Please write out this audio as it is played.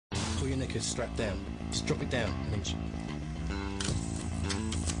sure your knicker's strapped down. Just drop it down an inch.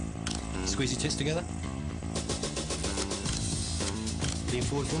 Squeeze your tits together. Lean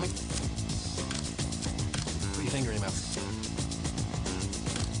forward for me. Put your finger in your mouth.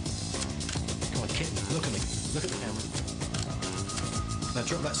 Come on, kitten, look at me. Look at the camera. Now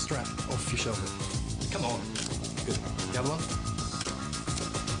drop that strap off your shoulder. Come on. Good. The other one.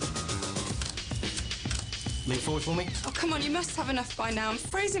 Lean forward for me. Oh, come on, you must have enough by now. I'm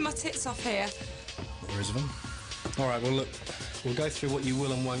freezing my tits off here. There is one. All right, well, look, we'll go through what you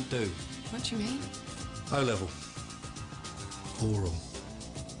will and won't do. What do you mean? O-level. Oral.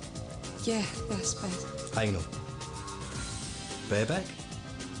 Yeah, I suppose. Anal. Bareback.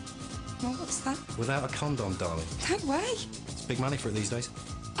 Well, what's that? Without a condom, darling. No way. It's big money for it these days.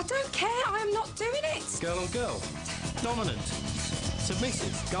 I don't care. I am not doing it. Girl on girl. Dominant.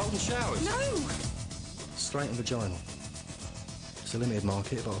 Submissive. Golden showers. No. Straight and vaginal. It's a limited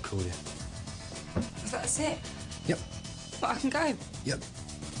market, but I'll call you. That's it. Yep. But I can go. Yep.